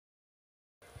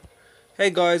Hey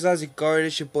guys, how's it going?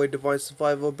 It's your boy Divine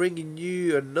Survival bringing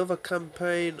you another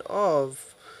campaign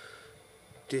of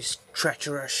this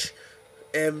treacherous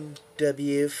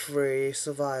Mw3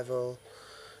 survival.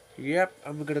 Yep,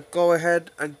 I'm gonna go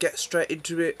ahead and get straight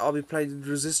into it. I'll be playing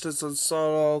Resistance on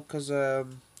solo because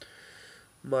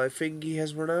my thingy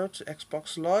has run out,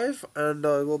 Xbox Live, and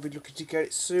I will be looking to get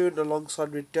it soon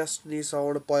alongside with Destiny, so I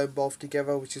want to buy them both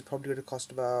together, which is probably going to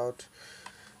cost about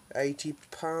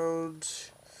 £80.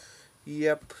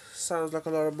 Yep, sounds like a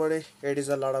lot of money. It is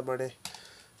a lot of money.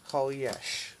 Oh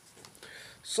yes.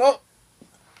 So,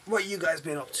 what you guys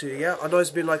been up to? Yeah, I know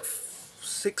it's been like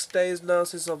 6 days now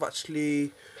since I've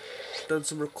actually done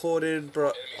some recording,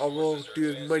 but I will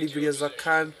do as many videos as I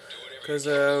can because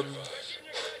I've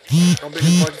been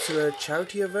invited to a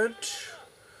charity event.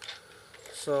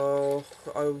 So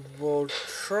I will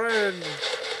try and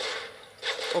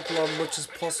upload much as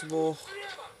possible.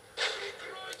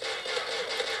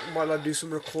 Might like do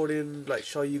some recording, like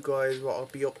show you guys what I'll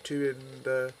be up to in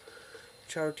the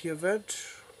charity event,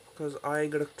 because I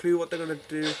ain't got a clue what they're gonna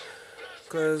do,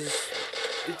 because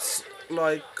it's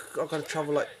like I gotta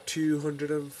travel like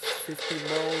 250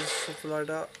 miles, something like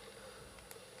that.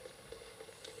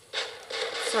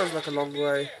 Sounds like a long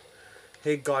way.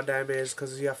 Hey, goddamn is,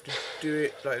 because you have to do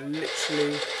it like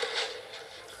literally.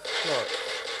 Like,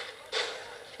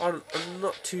 I'm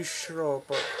not too sure,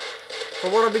 but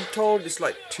from what I've been told, it's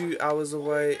like 2 hours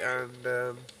away, and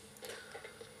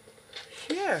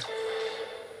yeah.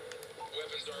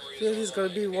 This is gonna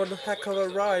be one heck of a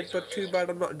ride, but too bad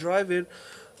I'm not driving,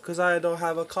 because I don't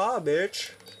have a car,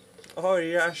 bitch. Oh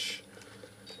yes.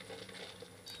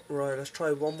 Right, let's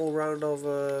try one more round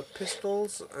of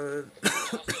pistols, and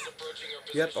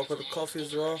yep, I've got the coffee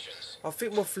as well. I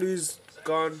think my flu's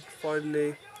gone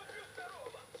finally,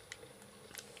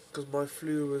 because my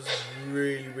flu was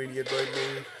really annoying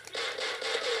me.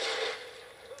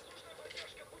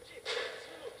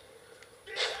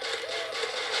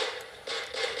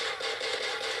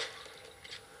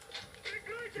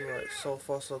 Right, so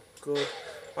far so good.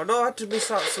 I know I had to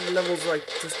miss out some levels, like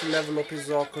just to level up as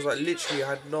well, because like literally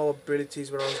I had no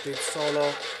abilities when I was doing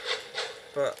solo.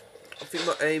 But I think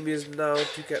my aim is now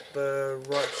to get the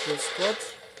right shield squad.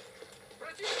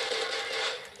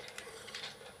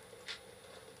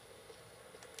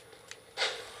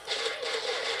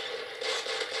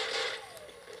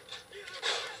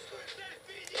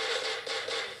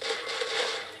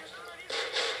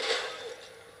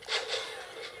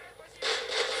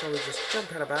 So we're just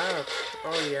jumping about.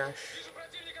 Oh yes.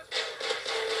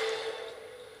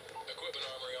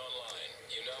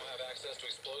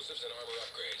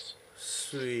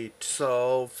 Sweet.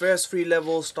 So first 3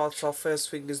 levels starts off.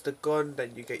 First thing is the gun,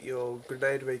 then you get your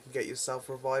grenade where you can get yourself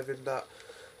reviving that.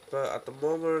 But at the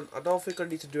moment, I don't think I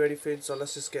need to do anything. So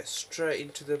let's just get straight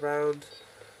into the round.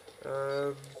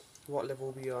 What level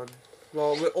are we on?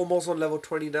 Well, we're almost on level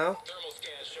 20 now,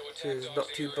 which is not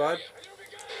too bad.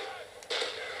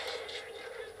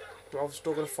 But I'm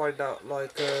still gonna find out,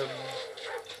 like,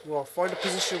 well, find a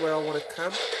position where I want to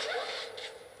camp.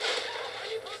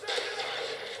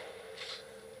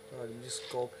 Let me just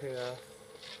go up here,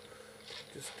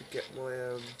 just to get my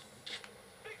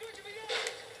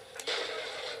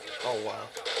oh wow,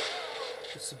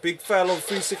 it's a big fail on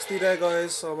 360 there,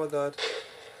 guys. Oh my god,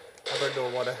 I don't know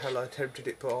why the hell I attempted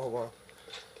it, but oh wow.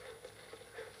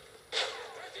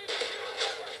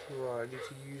 Right, I need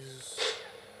to use.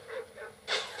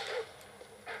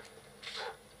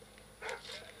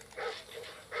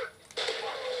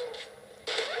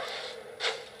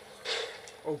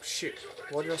 Oh shit,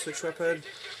 why did I switch weapon?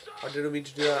 I didn't mean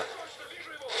to do that.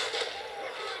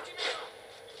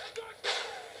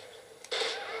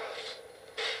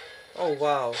 Oh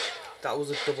wow, that was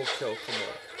a double kill, come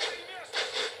on.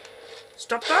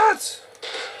 Stop that!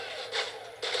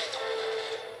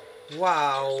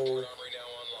 Wow.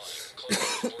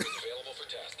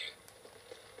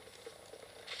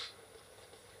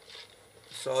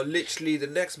 So literally the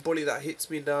next bullet that hits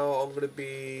me now, I'm going to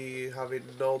be having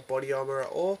no body armor at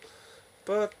all.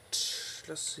 But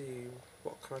let's see,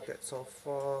 what can I get so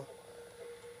far?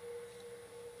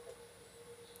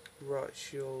 Right,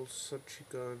 shield, sentry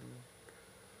gun.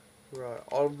 Right,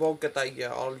 I won't get that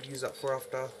yet, I'll use that for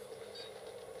after.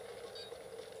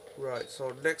 Right,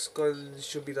 so next gun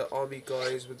should be the army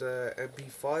guys with the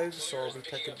MP5, so I'll be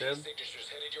taking them.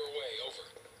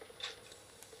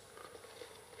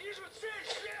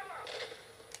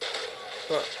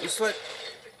 But it's like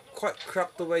quite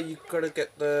crap the way you gotta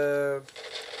get the,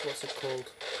 what's it called?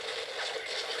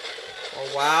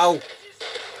 Oh wow!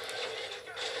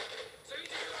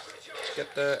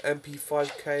 Get the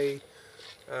MP5K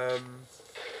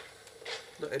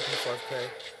Not MP5K.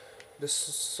 The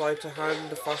side to hand,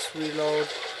 the fast reload.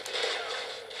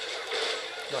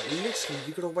 Like literally,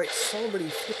 you're gonna wait so many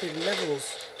flipping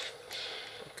levels.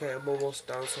 Okay, I'm almost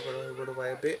down, so I'm gonna run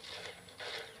away a bit.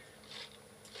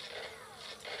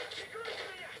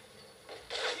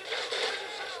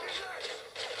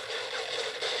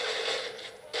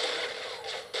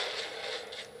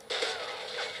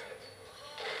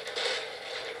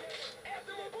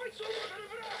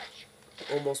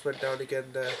 Almost went down again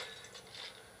there.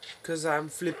 Cause I'm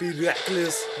flipping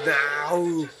reckless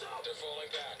now.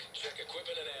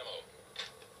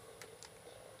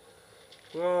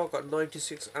 Well, I've got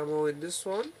 96 ammo in this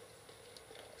one.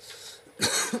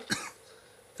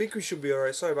 Think we should be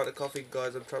alright. Sorry about the coughing,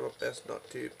 guys. I'm trying my best not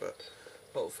to, but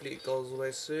hopefully it goes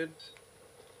away soon.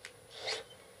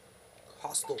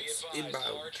 Hostiles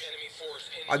inbound.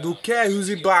 I don't care who's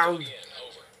inbound.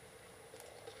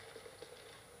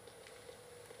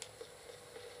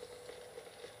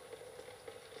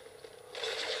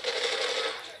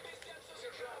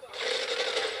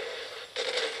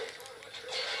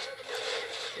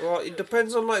 Well, it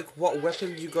depends on like what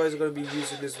weapon you guys are going to be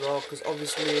using as well, because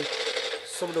obviously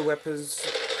some of the weapons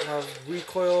have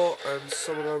recoil and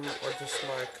some of them are just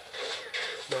like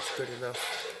not good enough.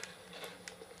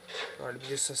 Alright, let me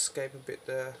just escape a bit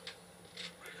there.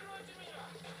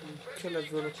 Kill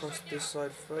everyone across this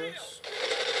side first.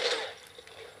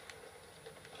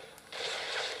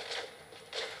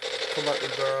 Come at me,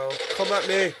 bro. Come at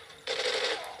me!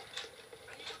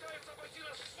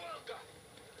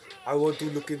 I want to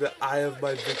look in the eye of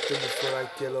my victim before I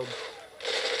kill him.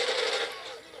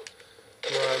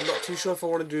 Right, I'm not too sure if I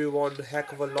want to do one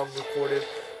heck of a long recording.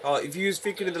 If you was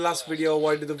thinking in the last video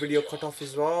why did the video cut off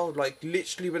as well, like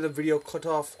literally when the video cut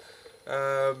off,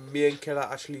 me and Killer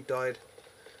actually died.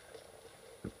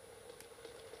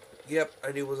 Yep,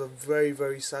 and it was a very,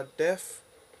 very sad death.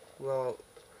 Well,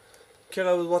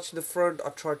 Killer was watching the front, I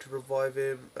tried to revive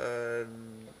him,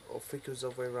 and I think it was the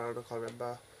other way around, I can't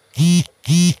remember.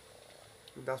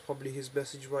 And that's probably his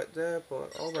message right there,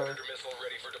 but alright.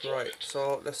 Right,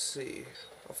 so let's see.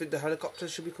 I think the helicopter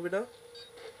should be coming now.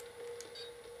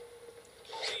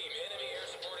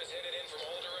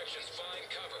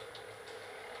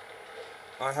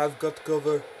 I have got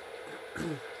cover.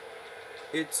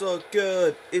 It's all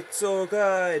good, it's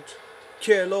alright.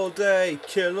 Kill all day,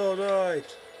 kill all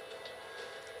night.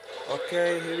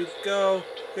 Okay, here we go,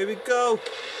 here we go.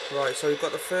 Right, so we've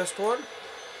got the first one.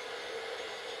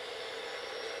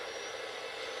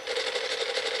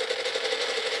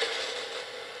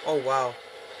 Oh wow,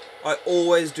 I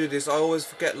always do this. I always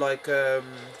forget like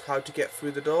how to get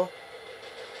through the door,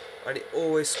 and it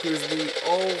always screws me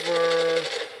over.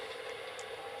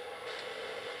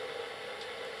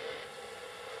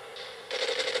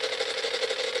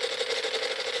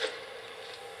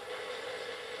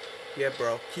 Yeah,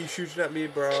 bro, keep shooting at me,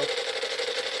 bro.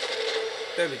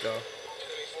 There we go.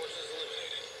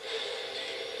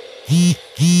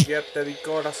 Yep, there we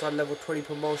go. That's our level 20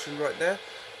 promotion right there.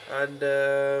 And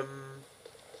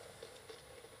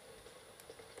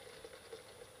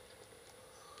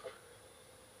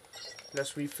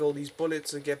let's refill these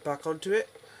bullets and get back onto it.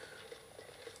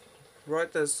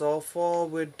 Right then, so far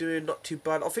we're doing not too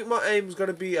bad. I think my aim is going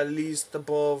to be at least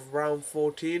above round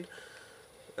 14.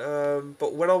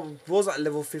 But when I was at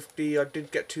level 50, I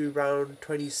did get to round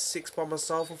 26 by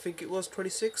myself. I think it was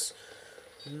 26.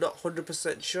 Not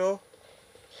 100% sure.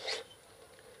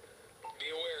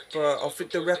 But I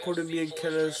think the record of me and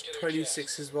Killer's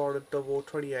 26 as well on a double,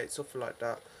 28, something like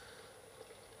that.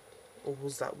 Or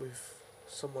was that with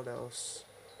someone else?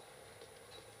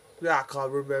 Yeah, I can't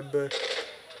remember.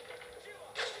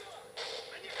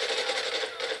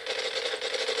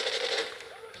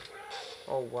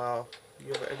 Oh wow,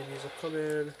 the other enemies are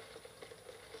coming.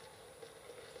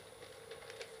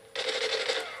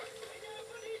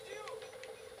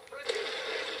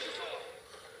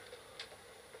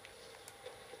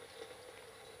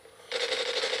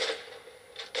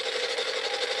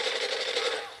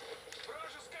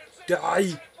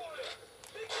 Die!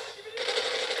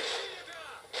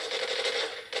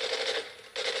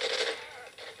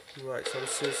 Right, so the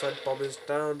suicide bomb is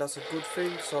down, that's a good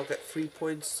thing, so I'll get 3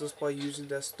 points just by using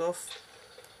their stuff.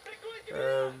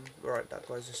 Right, that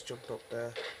guy's just jumped up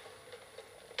there.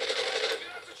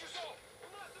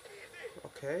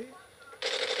 Okay.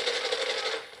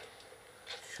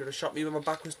 Should have shot me when my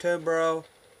back was turned, bro.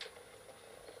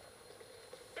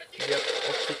 Yep,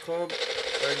 up you come.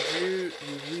 And you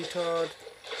retard.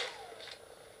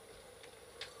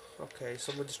 Okay,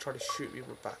 someone just tried to shoot me in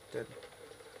my back then.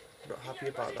 Not happy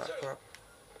about that crap.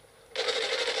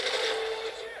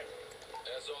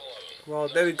 Well,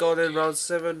 there we go then, round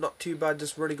 7. Not too bad,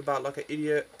 just running about like an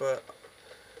idiot, but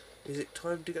is it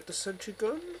time to get the sentry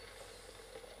gun?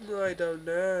 I don't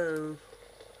know.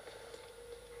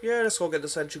 Yeah, let's go get the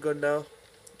sentry gun now.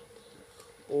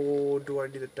 Or do I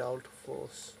need a Delta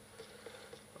Force?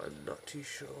 I'm not too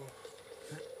sure.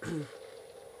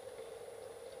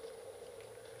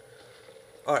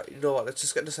 Alright, you know what, let's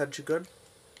just get the sentry gun.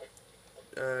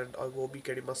 And I will be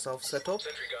getting myself set up.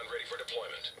 Sentry gun ready for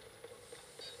deployment.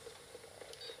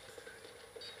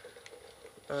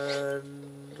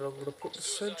 And I'm going to put the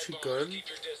sentry gun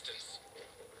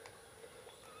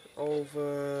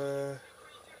over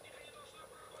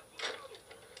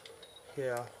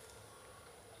here.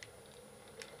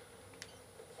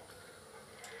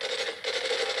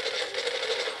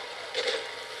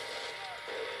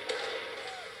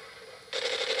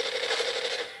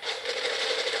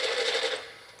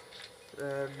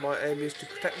 And my aim is to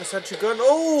protect the sentry gun.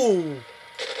 Oh!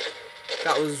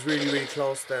 That was really, really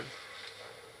close then.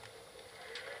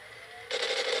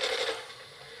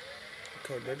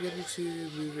 Okay, maybe I need to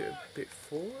move it a bit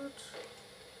forward.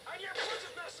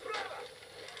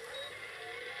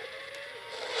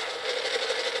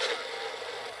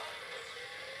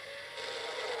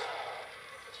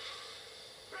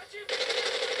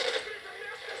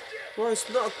 Well, it's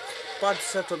not a bad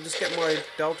setup. Just get my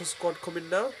Delta squad coming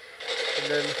now. And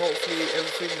then hopefully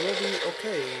everything will be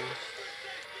okay.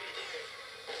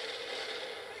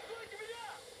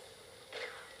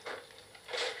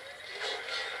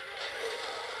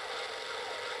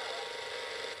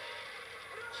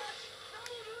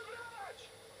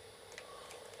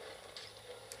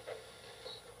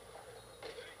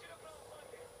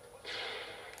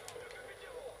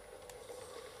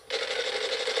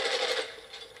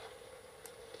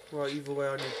 Well, either way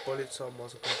I need bullets, so I might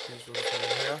as well use them from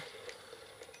here.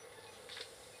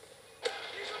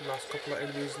 Last couple of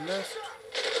enemies left.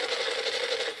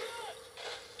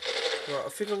 Right, I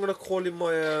think I'm gonna call in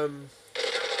my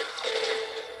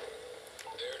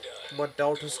my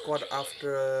Delta squad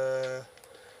after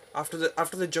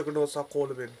the Juggernauts. I'll call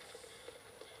them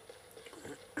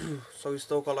in. So we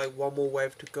still got like one more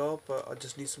wave to go, but I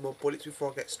just need some more bullets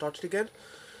before I get started again.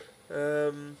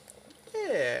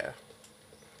 Yeah.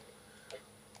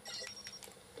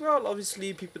 Well,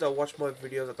 obviously people that watch my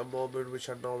videos at the moment, which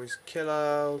I know is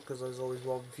Killer, because there's always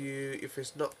one view. If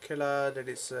it's not Killer, then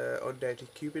it's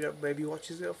Undated Cupid that maybe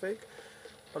watches it, I think.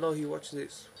 I know he watches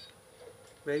it.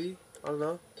 Maybe? I don't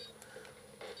know.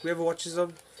 Whoever watches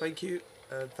them, thank you.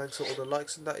 And thanks for all the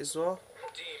likes and that as well.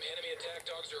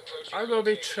 I'm gonna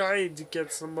be trying to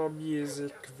get some more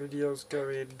music videos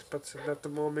going, but at the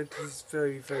moment it's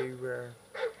very, very rare.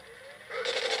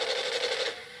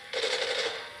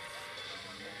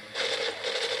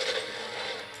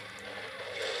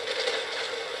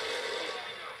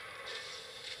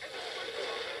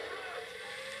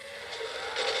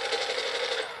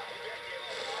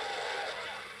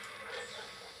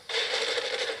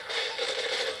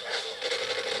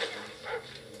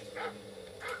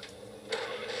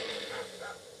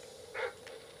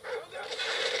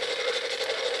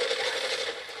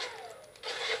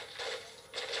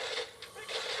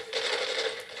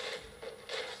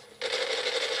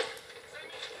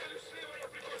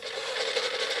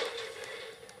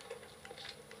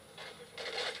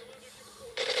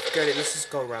 Get it, let's just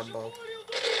go Rambo.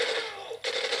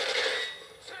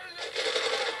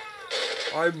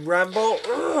 I'm Rambo.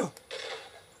 Ugh!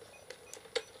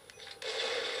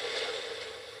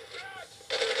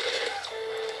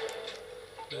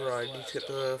 Right, I need to get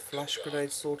the flash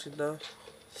grenade sorted now.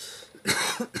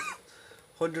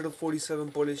 147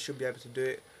 bullets should be able to do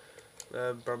it.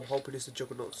 But I'm hoping it's the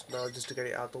Juggernauts now just to get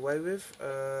it out of the way with.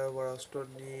 What else do I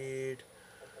need?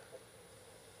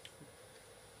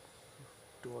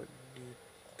 Do I need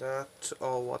that?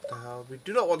 Oh, what the hell. We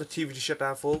do not want the TV to shut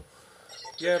down full.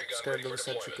 Yep, let's get another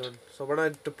sentry gun. So when I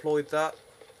deployed that,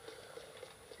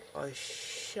 I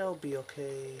shall be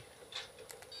okay.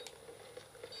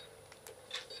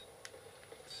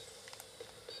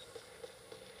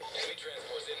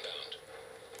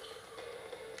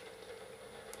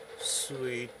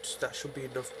 Sweet, that should be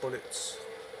enough bullets.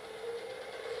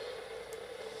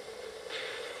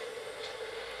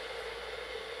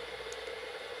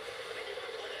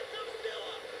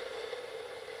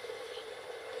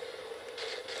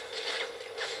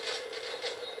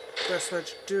 Best way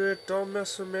to do it, don't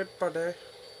mess with me, buddy.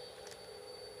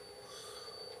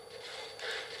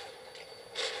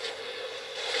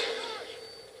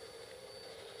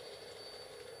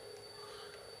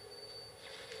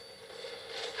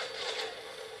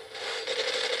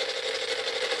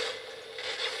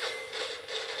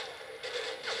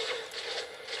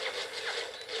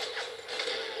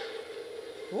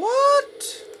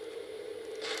 What?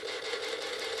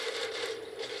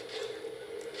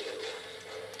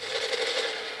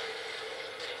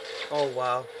 Oh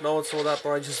wow, no one saw that,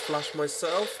 but I just flashed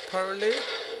myself, apparently.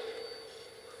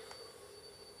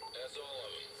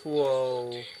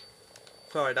 Whoa.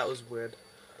 Alright, that was weird.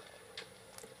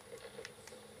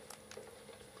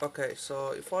 Okay,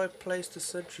 so if I place the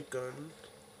sentry gun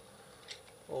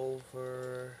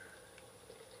over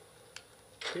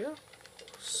here,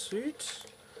 sweet.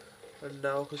 And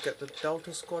now I could get the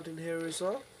Delta squad in here as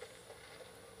well.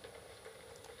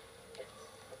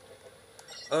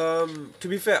 To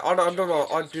be fair, I don't know.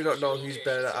 I do not know who's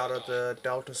better out of the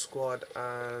Delta squad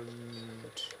and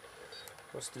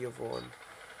what's the other one?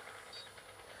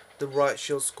 The right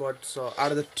shield squad. So out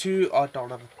of the two, I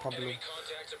don't have a problem.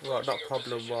 Well, not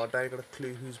problem. Well, I ain't got a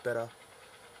clue who's better.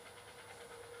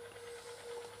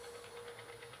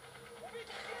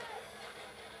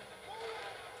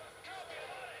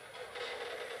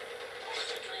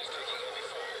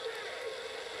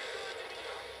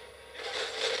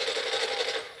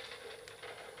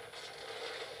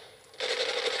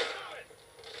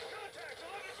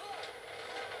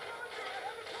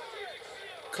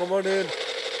 Come on in.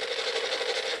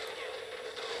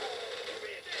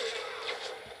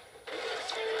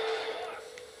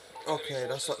 Okay,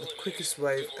 that's like the quickest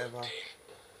wave ever.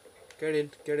 Get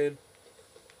in, get in.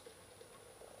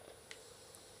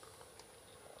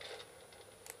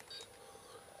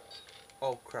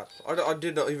 Oh crap! I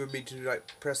did not even mean to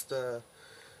like press the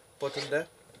button there.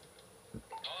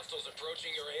 Hostiles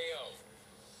approaching your AO.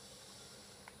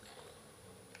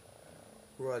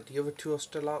 Right, the other two are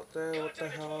still out there. What the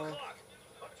hell?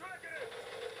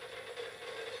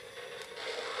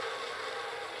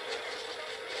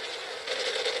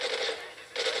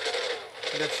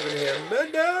 Next you're gonna hear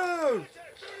men down!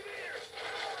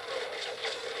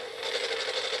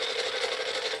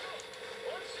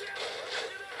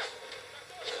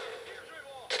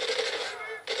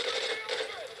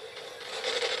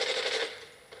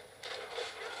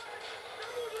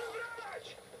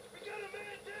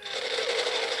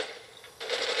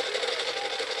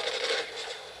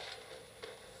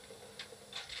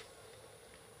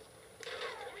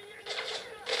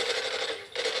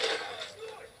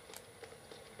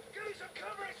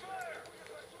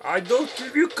 I don't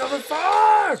give you cover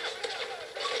fire! They're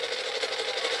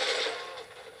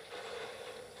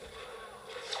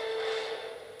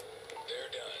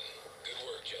done. Good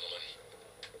work, gentlemen.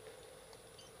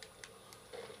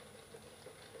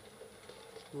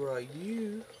 Right,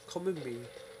 you come with me.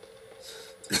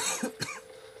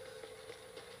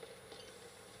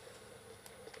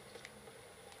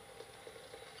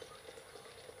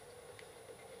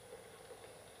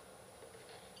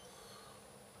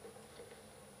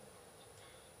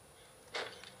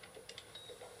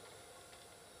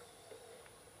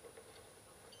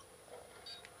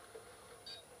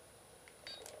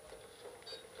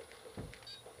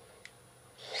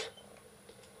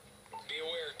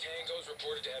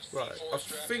 Right, I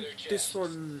think this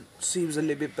one seems a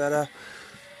little bit better.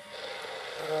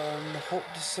 I hope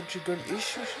this sentry gun is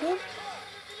switched on.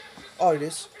 Oh, it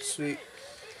is. Sweet.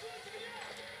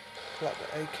 Like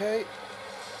the AK.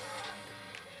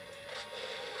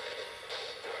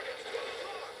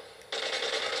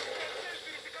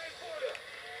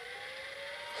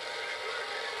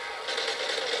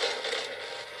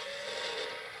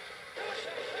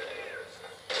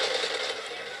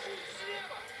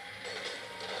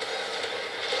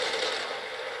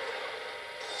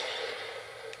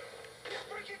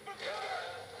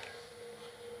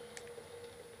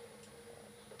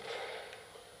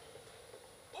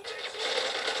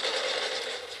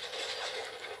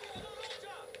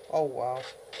 Oh wow.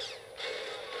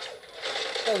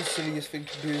 That was the silliest thing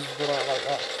to do is run out like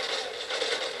that.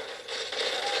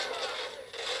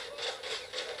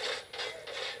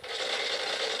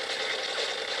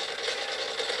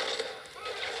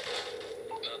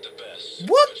 Not the best.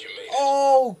 What? But you made it.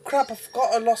 Oh crap, I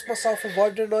forgot I lost myself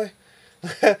revive, didn't I?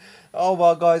 Oh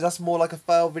well guys, that's more like a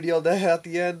fail video there at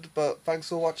the end, but thanks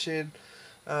for watching,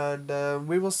 and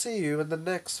we will see you in the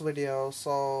next video.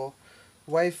 So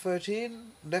Wave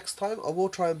 13 next time. I will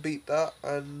try and beat that,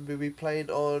 and we'll be playing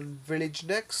on Village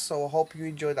next, so I hope you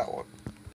enjoy that one.